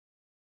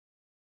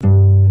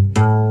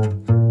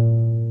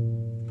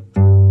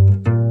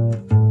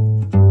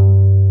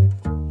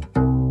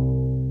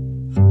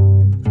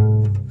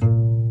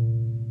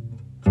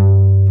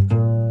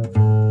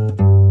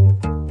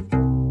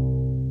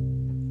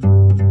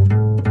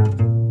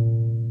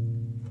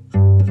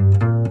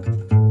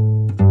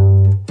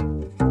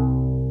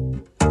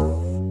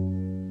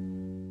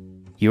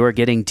You are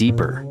getting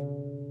deeper,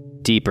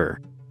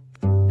 deeper,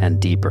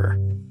 and deeper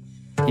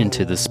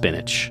into the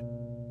spinach.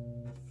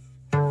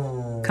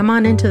 Come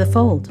on into the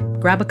fold,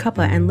 grab a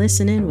cuppa, and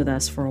listen in with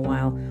us for a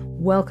while.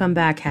 Welcome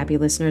back, happy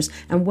listeners,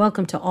 and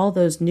welcome to all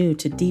those new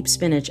to Deep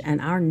Spinach and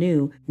our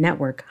new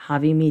network,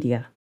 Javi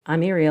Media.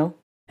 I'm Ariel.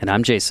 And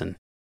I'm Jason.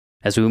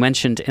 As we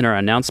mentioned in our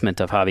announcement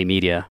of Javi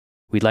Media,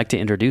 we'd like to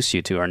introduce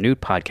you to our new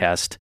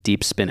podcast,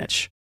 Deep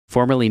Spinach,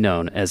 formerly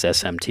known as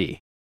SMT.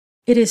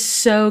 It is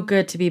so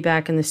good to be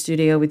back in the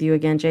studio with you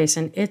again,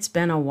 Jason. It's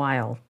been a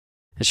while.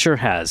 It sure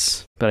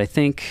has, but I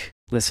think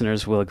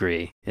listeners will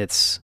agree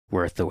it's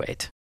worth the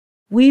wait.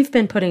 We've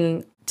been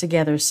putting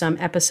together some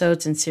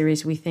episodes and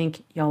series we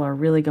think y'all are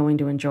really going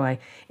to enjoy.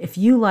 If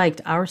you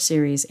liked our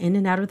series, In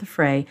and Out of the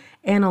Fray,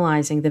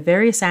 analyzing the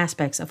various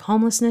aspects of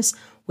homelessness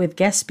with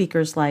guest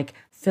speakers like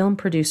film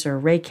producer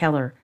Ray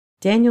Keller,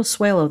 Daniel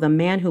Suelo, the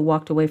man who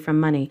walked away from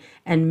money,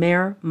 and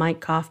Mayor Mike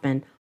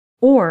Kaufman,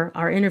 or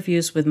our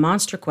interviews with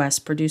Monster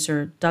Quest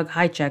producer Doug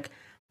Hychek,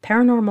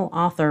 paranormal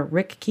author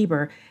Rick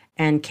Kieber,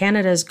 and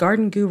Canada's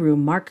garden guru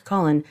Mark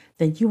Cullen,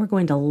 then you are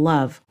going to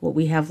love what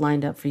we have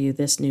lined up for you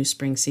this new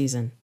spring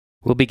season.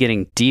 We'll be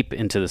getting deep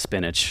into the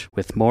spinach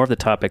with more of the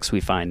topics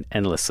we find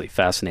endlessly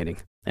fascinating,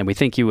 and we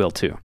think you will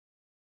too.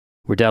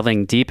 We're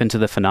delving deep into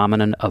the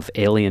phenomenon of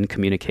alien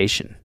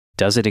communication.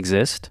 Does it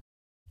exist?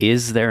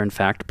 Is there in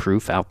fact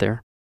proof out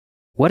there?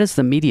 What has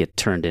the media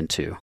turned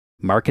into?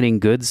 Marketing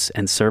goods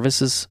and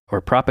services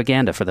or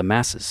propaganda for the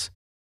masses?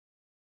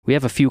 We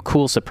have a few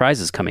cool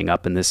surprises coming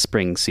up in this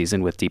spring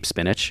season with Deep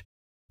Spinach,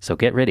 so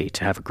get ready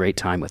to have a great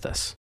time with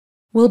us.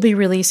 We'll be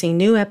releasing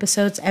new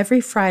episodes every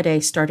Friday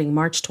starting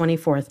March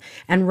 24th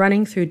and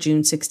running through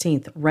June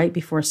 16th, right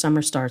before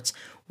summer starts.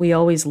 We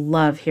always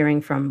love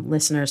hearing from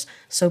listeners,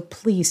 so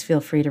please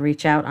feel free to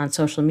reach out on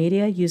social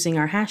media using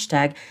our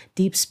hashtag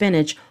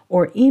DeepSpinach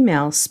or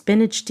email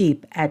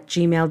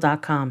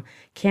spinachdeep@gmail.com.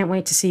 Can't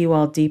wait to see you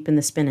all deep in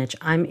the spinach.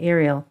 I'm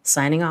Ariel,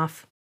 signing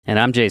off. And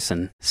I'm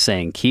Jason,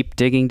 saying keep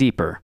digging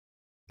deeper.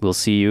 We'll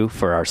see you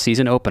for our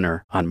season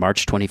opener on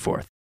March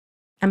 24th.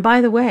 And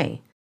by the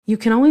way, you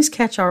can always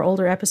catch our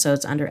older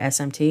episodes under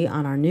SMT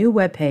on our new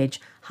webpage,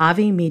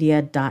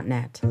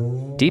 javimedia.net.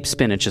 Deep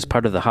Spinach is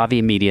part of the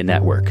Javi Media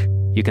Network.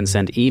 You can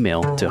send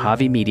email to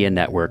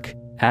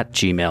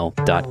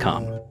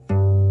javimedianetwork@gmail.com.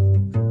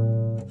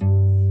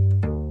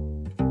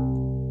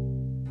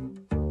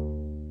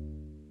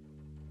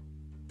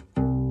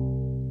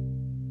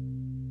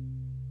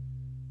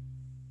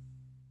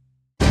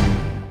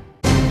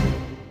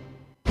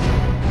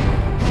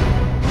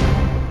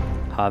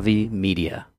 Javi Media.